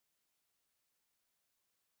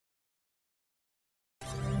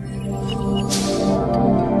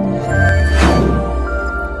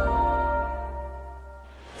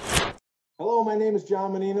is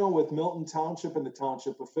John Monino with Milton Township and the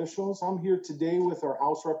Township officials. I'm here today with our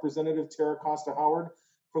House Representative, Terra Costa Howard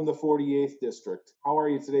from the 48th District. How are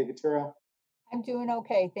you today, Terra? I'm doing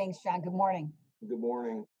okay. Thanks, John. Good morning. Good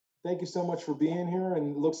morning. Thank you so much for being here.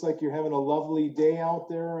 And it looks like you're having a lovely day out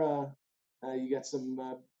there. You got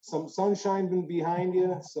some sunshine behind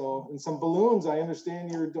you, and some balloons. I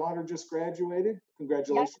understand your daughter just graduated.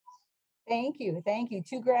 Congratulations. Yes. Thank you. Thank you.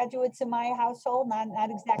 2 graduates in my household, not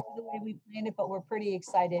exactly the way we planned it, but we're pretty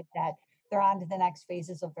excited that they're on to the next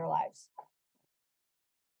phases of their lives.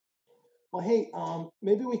 Well, hey,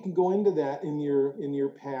 maybe we can go into that in your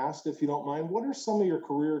past, if you don't mind. What are some of your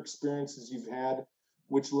career experiences you've had,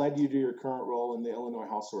 which led you to your current role in the Illinois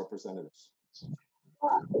House of Representatives?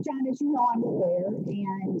 John, as you know, I'm a lawyer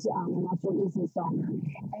and I'm also a business owner.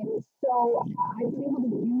 And so I've been able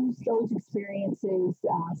to use those experiences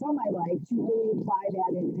from my life to really apply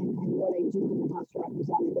that in what I do in the House of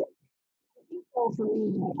Representatives. So for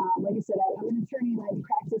me, like I said, I'm an attorney and I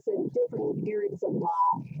practice in different areas of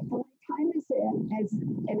law. But my time as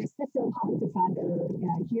an assistant public defender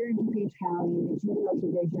here in DuPage County in the juvenile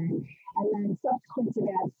division, and then subsequent to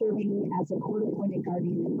that, serving as a court-appointed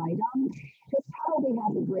guardian ad litem, has probably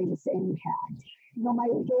had the greatest impact. You know, my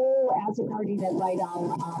role as a guardian ad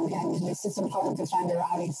litem and an assistant public defender,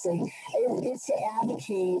 obviously, is to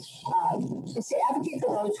advocate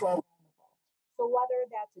for those who are. So whether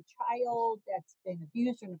that's a child that's been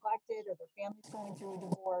abused or neglected, or their family's going through a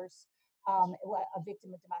divorce, a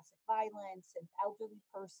victim of domestic violence, an elderly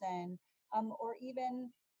person, or even,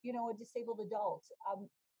 a disabled adult.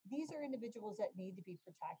 These are individuals that need to be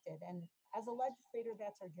protected. And as a legislator,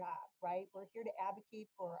 that's our job, right? We're here to advocate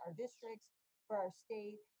for our districts, for our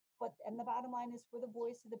state, and the bottom line is we're the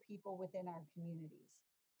voice of the people within our communities.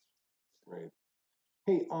 Great.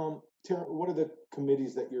 Hey, Terra, what are the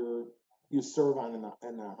committees that you serve on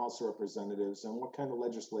in the House of Representatives, and what kind of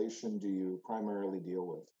legislation do you primarily deal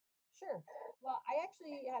with? Sure. Well, I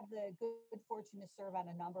actually have the good fortune to serve on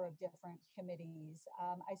a number of different committees.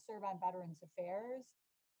 I serve on Veterans Affairs,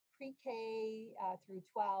 pre-K through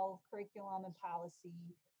 12, curriculum and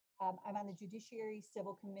policy. I'm on the Judiciary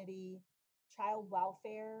Civil Committee, Child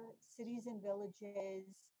Welfare, Cities and Villages,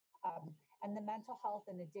 and the Mental Health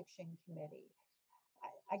and Addiction Committee.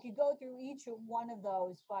 I could go through each one of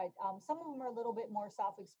those, but some of them are a little bit more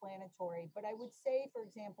self-explanatory. But I would say, for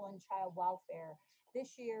example, in child welfare,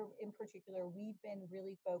 this year in particular, we've been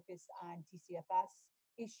really focused on DCFS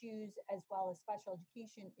issues as well as special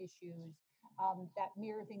education issues that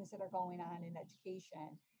mirror things that are going on in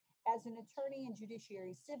education. As an attorney in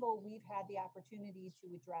judiciary civil, we've had the opportunity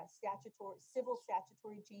to address civil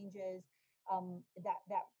statutory changes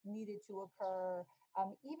that needed to occur.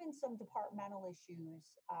 Even some departmental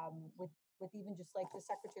issues with even just like the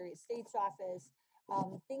Secretary of State's office,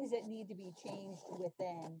 things that need to be changed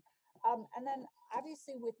within. And then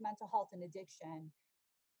obviously with mental health and addiction,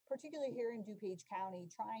 particularly here in DuPage County,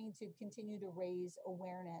 trying to continue to raise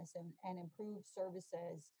awareness and improve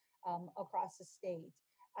services across the state.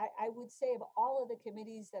 I would say of all of the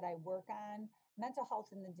committees that I work on, mental health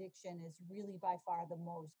and addiction is really by far the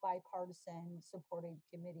most bipartisan supported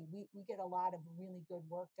committee. We get a lot of really good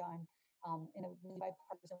work done in a really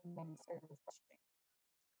bipartisan way.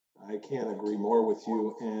 I can't agree more with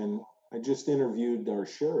you. And I just interviewed our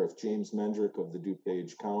sheriff, James Mendrick of the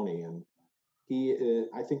DuPage County, and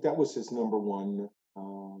I think that was his number one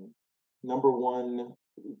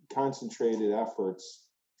concentrated efforts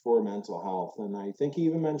for mental health. And I think he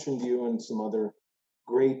even mentioned you and some other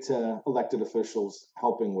great elected officials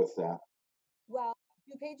helping with that. Well,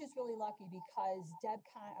 DuPage is really lucky because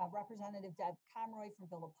Representative Deb Conroy from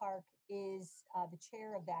Villa Park is the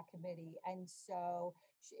chair of that committee. And so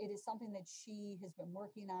it is something that she has been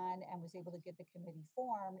working on and was able to get the committee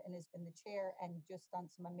formed and has been the chair and just done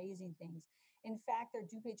some amazing things. In fact, our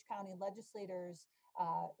DuPage County legislators,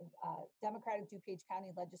 Democratic DuPage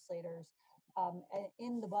County legislators,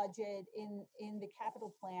 in the budget, in the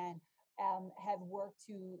capital plan, have worked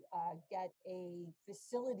to get a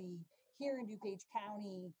facility here in DuPage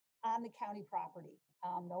County on the county property,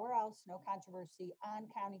 nowhere else, no controversy, on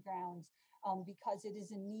county grounds, because it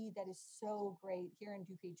is a need that is so great here in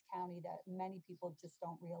DuPage County that many people just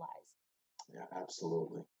don't realize. Yeah,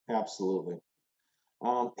 absolutely. Absolutely.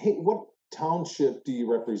 Hey, what township do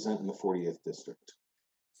you represent in the 48th District?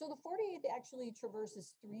 So the 48th actually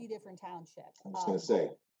traverses 3 different townships. I was going to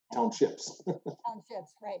say townships.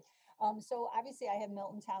 Townships, right. So obviously I have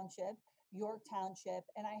Milton Township, York Township,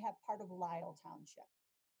 and I have part of Lisle Township.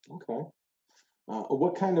 Okay.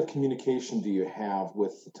 What kind of communication do you have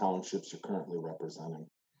with the townships you're currently representing?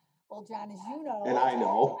 Well, John, as you know, and I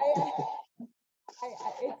know,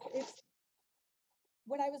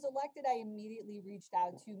 when I was elected, I immediately reached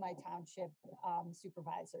out to my township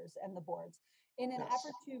supervisors and the boards in an Yes.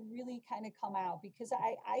 effort to really kind of come out, because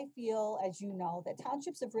I feel, as you know, that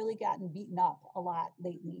townships have really gotten beaten up a lot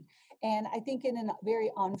lately. And I think in a very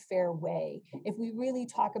unfair way. If we really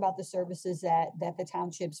talk about the services that the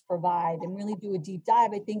townships provide and really do a deep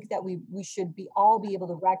dive, I think that we should all be able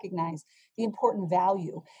to recognize the important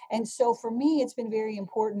value. And so for me, it's been very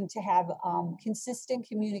important to have consistent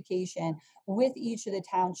communication with each of the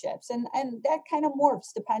townships. And that kind of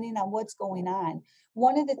morphs depending on what's going on.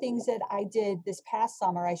 One of the things that I did this past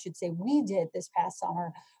summer, I should say we did this past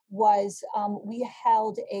summer, was we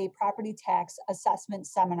held a property tax assessment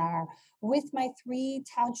seminar with my 3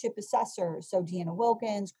 township assessors. So Deanna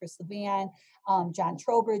Wilkins, Chris Levan, John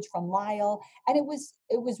Trowbridge from Lyle. And it was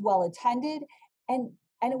well attended, and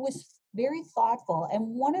it was very thoughtful. And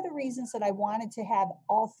one of the reasons that I wanted to have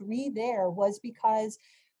all 3 there was because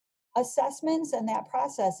assessments and that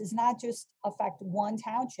process is not just affect one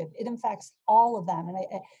township, it affects all of them.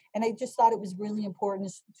 And I just thought it was really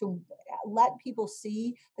important to let people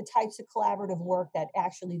see the types of collaborative work that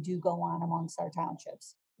actually do go on amongst our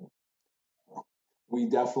townships. We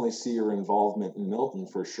definitely see your involvement in Milton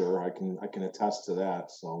for sure. I can attest to that.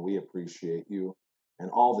 So we appreciate you and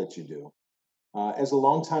all that you do. As a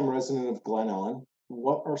longtime resident of Glen Ellen,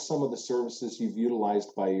 what are some of the services you've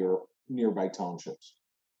utilized by your nearby townships?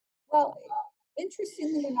 Well,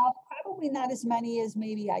 interestingly enough, probably not as many as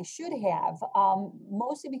maybe I should have,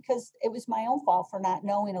 mostly because it was my own fault for not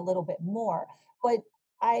knowing a little bit more. But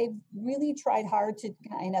I've really tried hard to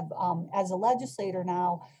kind of, as a legislator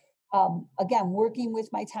now, again, working with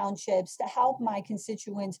my townships to help my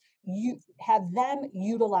constituents, have them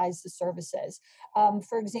utilize the services.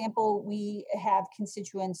 For example, we have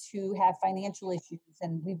constituents who have financial issues,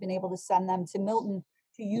 and we've been able to send them to Milton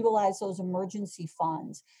to utilize those emergency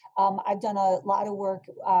funds. I've done a lot of work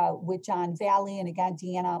with John Valley and again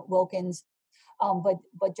Deanna Wilkins,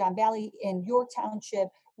 but John Valley in York Township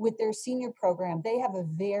with their senior program. They have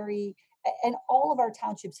and all of our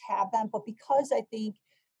townships have them, but because I think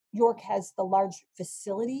York has the large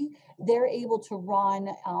facility, they're able to run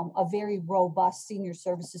a very robust senior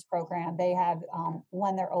services program. They have,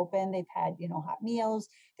 when they're open, they've had, hot meals,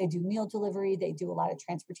 they do meal delivery, they do a lot of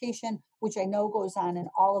transportation, which I know goes on in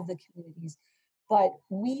all of the communities. But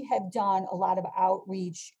we have done a lot of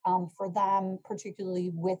outreach for them,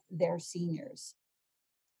 particularly with their seniors.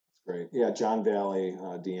 Great. Yeah, John Valley,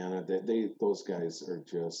 Deanna, those guys are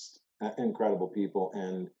just incredible people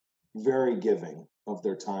and very giving of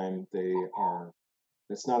their time.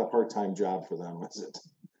 It's not a part-time job for them, is it?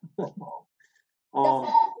 Definitely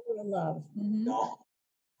love. No.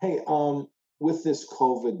 Hey, with this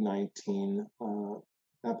COVID-19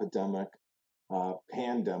 epidemic,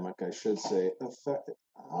 pandemic, I should say,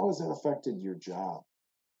 how has it affected your job?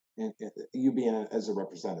 And you being as a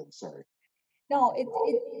representative, sorry. No,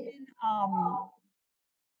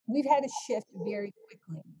 we've had to shift very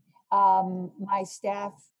quickly. My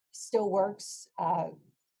staff still works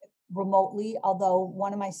remotely, although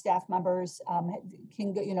one of my staff members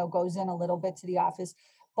can go, goes in a little bit to the office,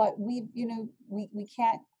 but we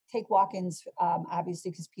can't take walk-ins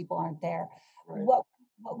obviously because people aren't there. Right. What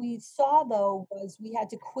we saw though was we had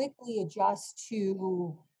to quickly adjust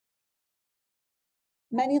to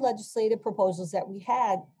many legislative proposals that we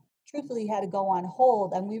had truthfully had to go on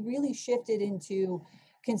hold, and we really shifted into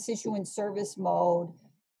constituent service mode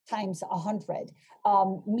times 100,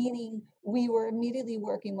 meaning we were immediately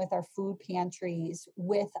working with our food pantries,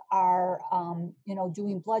 with our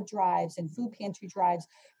doing blood drives and food pantry drives,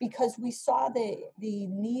 because we saw the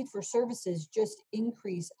need for services just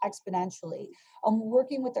increase exponentially.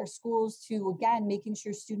 Working with our schools to, again, making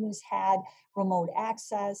sure students had remote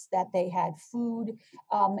access, that they had food,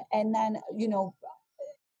 and then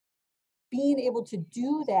being able to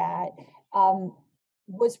do that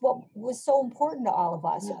was what was so important to all of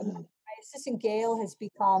us. Mhm. My assistant Gail has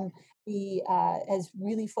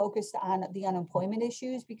really focused on the unemployment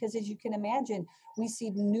issues, because as you can imagine, we see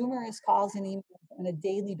numerous calls and emails on a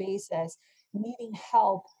daily basis needing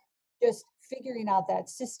help just figuring out that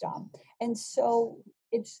system. And so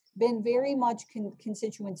it's been very much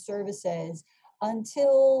constituent services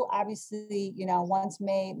until obviously, once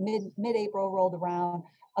mid-April rolled around,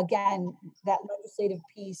 again, that legislative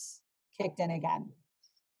piece kicked in again.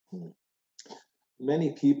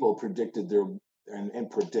 Many people predicted there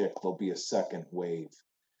and predict there'll be a second wave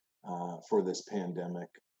for this pandemic.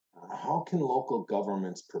 How can local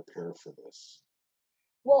governments prepare for this?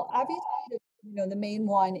 Well, obviously, the The main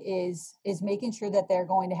one is making sure that they're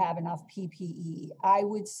going to have enough PPE. I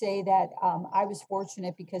would say that I was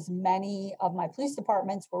fortunate because many of my police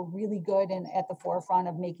departments were really good and at the forefront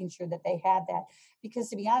of making sure that they had that. Because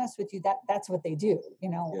to be honest with you, that's what they do.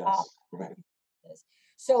 Yes, right.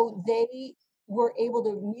 So they were able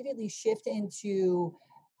to immediately shift into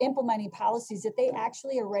implementing policies that they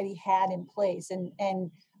actually already had in place. And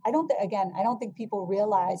I don't think people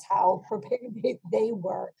realize how prepared they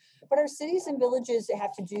were. But our cities and villages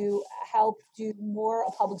have to help do more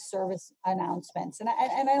public service announcements. And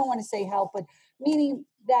I don't want to say help, but meaning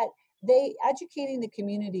that they educating the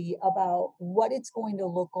community about what it's going to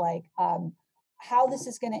look like, how this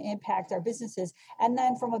is going to impact our businesses. And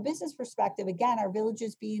then from a business perspective, again, our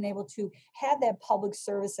villages being able to have that public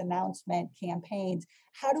service announcement campaigns.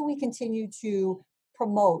 How do we continue to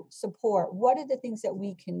promote, support? What are the things that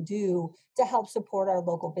we can do to help support our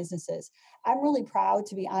local businesses? I'm really proud,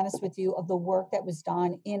 to be honest with you, of the work that was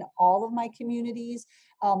done in all of my communities,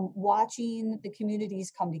 watching the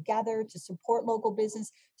communities come together to support local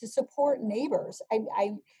business, to support neighbors.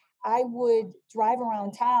 I would drive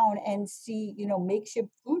around town and see, makeshift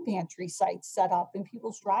food pantry sites set up in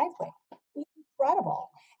people's driveway. It's incredible.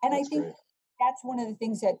 And I That's think great. that's one of the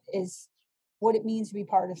things that is what it means to be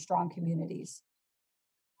part of strong communities.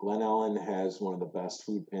 Glen Ellen has one of the best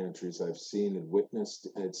food pantries I've seen and witnessed.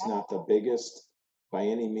 It's Yeah. not the biggest by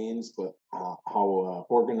any means, but how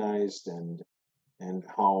organized and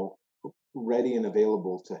how ready and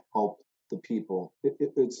available to help the people.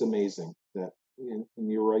 It's amazing that, and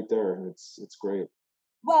you're right there. It's great.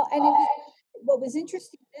 Well, and what was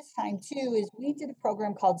interesting this time too is we did a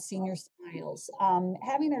program called Senior Smiles.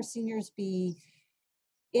 Having our seniors be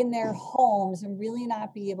in their homes and really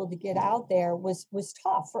not be able to get out there was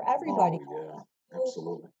tough for everybody. Oh yeah, So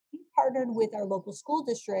absolutely. we partnered with our local school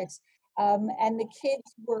districts, and the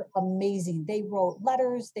kids were amazing. They wrote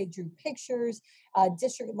letters, they drew pictures.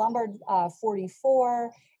 District Lombard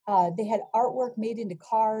 44. They had artwork made into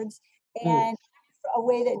cards, Hmm. and a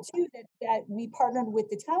way that too that we partnered with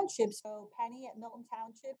the township. So Penny at Milton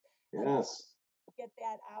Township Yes. get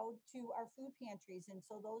that out to our food pantries, and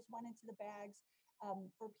so those went into the bags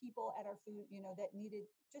for people at our food, that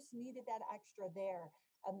needed that extra there.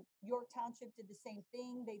 York Township did the same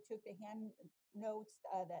thing. They took the hand notes,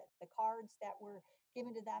 the cards that were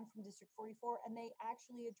given to them from District 44, and they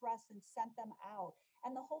actually addressed and sent them out.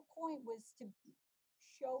 And the whole point was to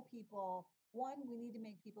show people, one, we need to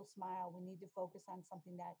make people smile. We need to focus on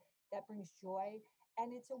something that brings joy,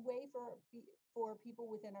 and it's a way for people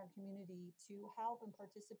within our community to help and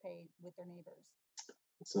participate with their neighbors.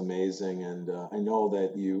 It's amazing, and I know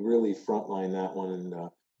that you really frontline that one,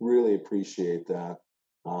 and really appreciate that.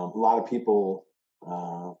 A lot of people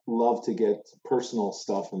love to get personal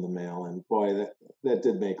stuff in the mail, and boy, that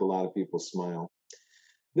did make a lot of people smile.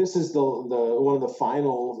 This is the one of the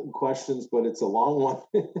final questions, but it's a long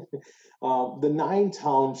one. The 9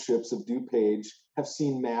 townships of DuPage have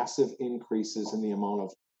seen massive increases in the amount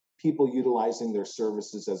of people utilizing their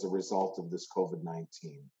services as a result of this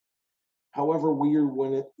COVID-19. However, we are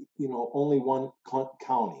when it, only one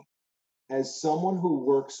county. As someone who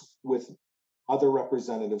works with other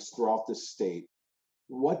representatives throughout the state,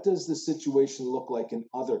 what does the situation look like in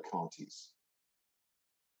other counties?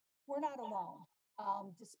 We're not alone.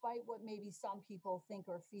 Despite what maybe some people think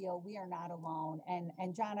or feel, we are not alone.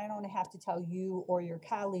 And John, I don't have to tell you or your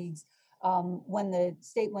colleagues, when the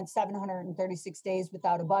state went 736 days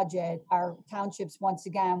without a budget, our townships once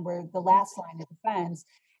again were the last line of defense.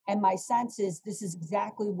 And my sense is this is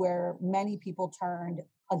exactly where many people turned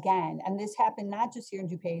again. And this happened not just here in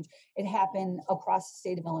DuPage, it happened across the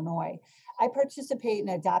state of Illinois. I participate and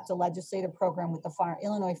adopt a legislative program with the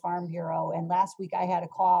Illinois Farm Bureau. And last week I had a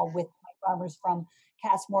call with farmers from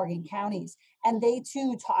Cass Morgan counties, and they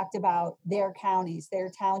too talked about their counties, their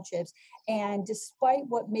townships. And despite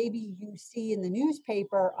what maybe you see in the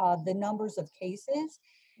newspaper of the numbers of cases,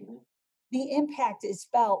 Mhm. the impact is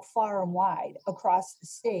felt far and wide across the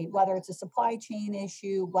state, whether it's a supply chain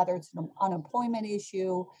issue, whether it's an unemployment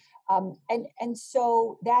issue. And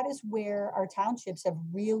so that is where our townships have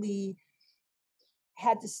really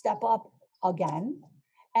had to step up again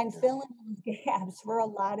and Yeah. fill in those gaps for a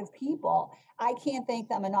lot of people. I can't thank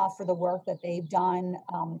them enough for the work that they've done.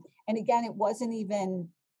 And again, it wasn't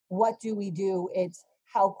even what do we do, it's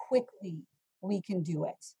how quickly we can do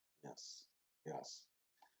it. Yes. Yes.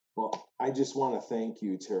 Well, I just want to thank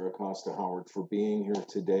you, Terra Costa Howard, for being here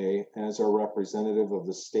today as our representative of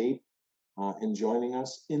the state and joining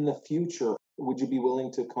us. In the future, would you be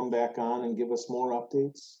willing to come back on and give us more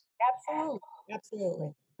updates? Absolutely.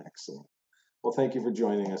 Absolutely. Excellent. Well, thank you for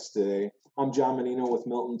joining us today. I'm John Monino with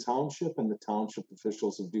Milton Township and the Township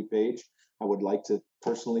officials of DuPage. I would like to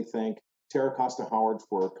personally thank Terra Costa Howard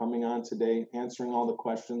for coming on today, answering all the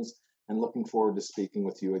questions, and looking forward to speaking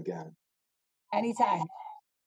with you again. Anytime.